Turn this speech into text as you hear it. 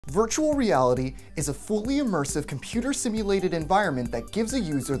Virtual reality is a fully immersive computer-simulated environment that gives a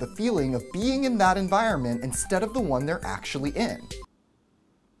user the feeling of being in that environment instead of the one they're actually in.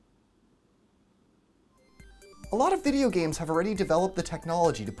 A lot of video games have already developed the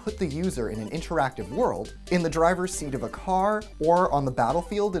technology to put the user in an interactive world, in the driver's seat of a car, or on the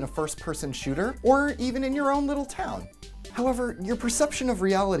battlefield in a first-person shooter, or even in your own little town. However, your perception of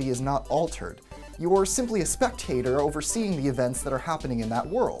reality is not altered. You're simply a spectator overseeing the events that are happening in that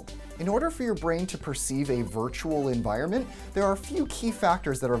world. In order for your brain to perceive a virtual environment, there are a few key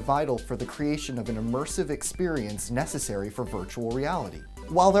factors that are vital for the creation of an immersive experience necessary for virtual reality.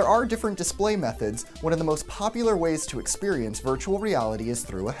 While there are different display methods, one of the most popular ways to experience virtual reality is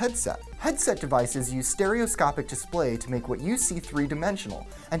through a headset. Headset devices use stereoscopic display to make what you see three-dimensional,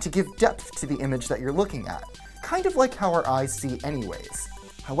 and to give depth to the image that you're looking at, kind of like how our eyes see anyways.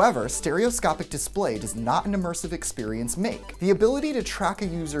 However, stereoscopic display does not an immersive experience make. The ability to track a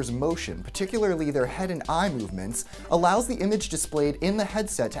user's motion, particularly their head and eye movements, allows the image displayed in the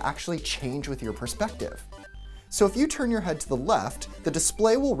headset to actually change with your perspective. So if you turn your head to the left, the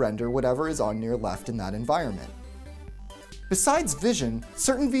display will render whatever is on your left in that environment. Besides vision,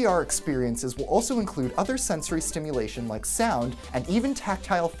 certain VR experiences will also include other sensory stimulation like sound and even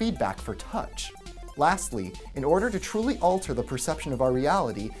tactile feedback for touch. Lastly, in order to truly alter the perception of our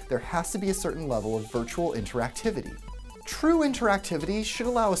reality, there has to be a certain level of virtual interactivity. True interactivity should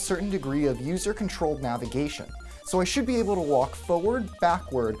allow a certain degree of user-controlled navigation, so I should be able to walk forward,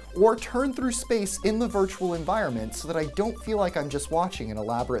 backward, or turn through space in the virtual environment so that I don't feel like I'm just watching an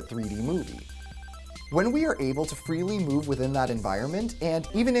elaborate 3D movie. When we are able to freely move within that environment, and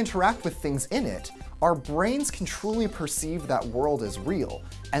even interact with things in it, our brains can truly perceive that world as real,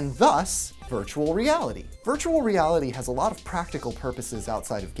 and thus, virtual reality. Virtual reality has a lot of practical purposes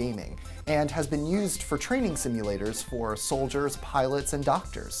outside of gaming, and has been used for training simulators for soldiers, pilots, and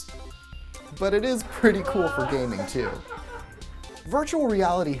doctors. But it is pretty cool for gaming too. Virtual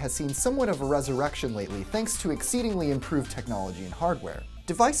reality has seen somewhat of a resurrection lately thanks to exceedingly improved technology and hardware.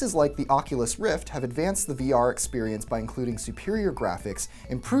 Devices like the Oculus Rift have advanced the VR experience by including superior graphics,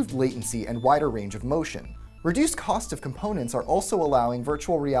 improved latency, and wider range of motion. Reduced cost of components are also allowing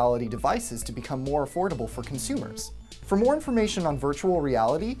virtual reality devices to become more affordable for consumers. For more information on virtual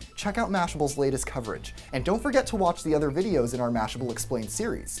reality, check out Mashable's latest coverage, and don't forget to watch the other videos in our Mashable Explained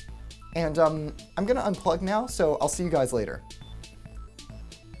series. And I'm gonna unplug now, so I'll see you guys later.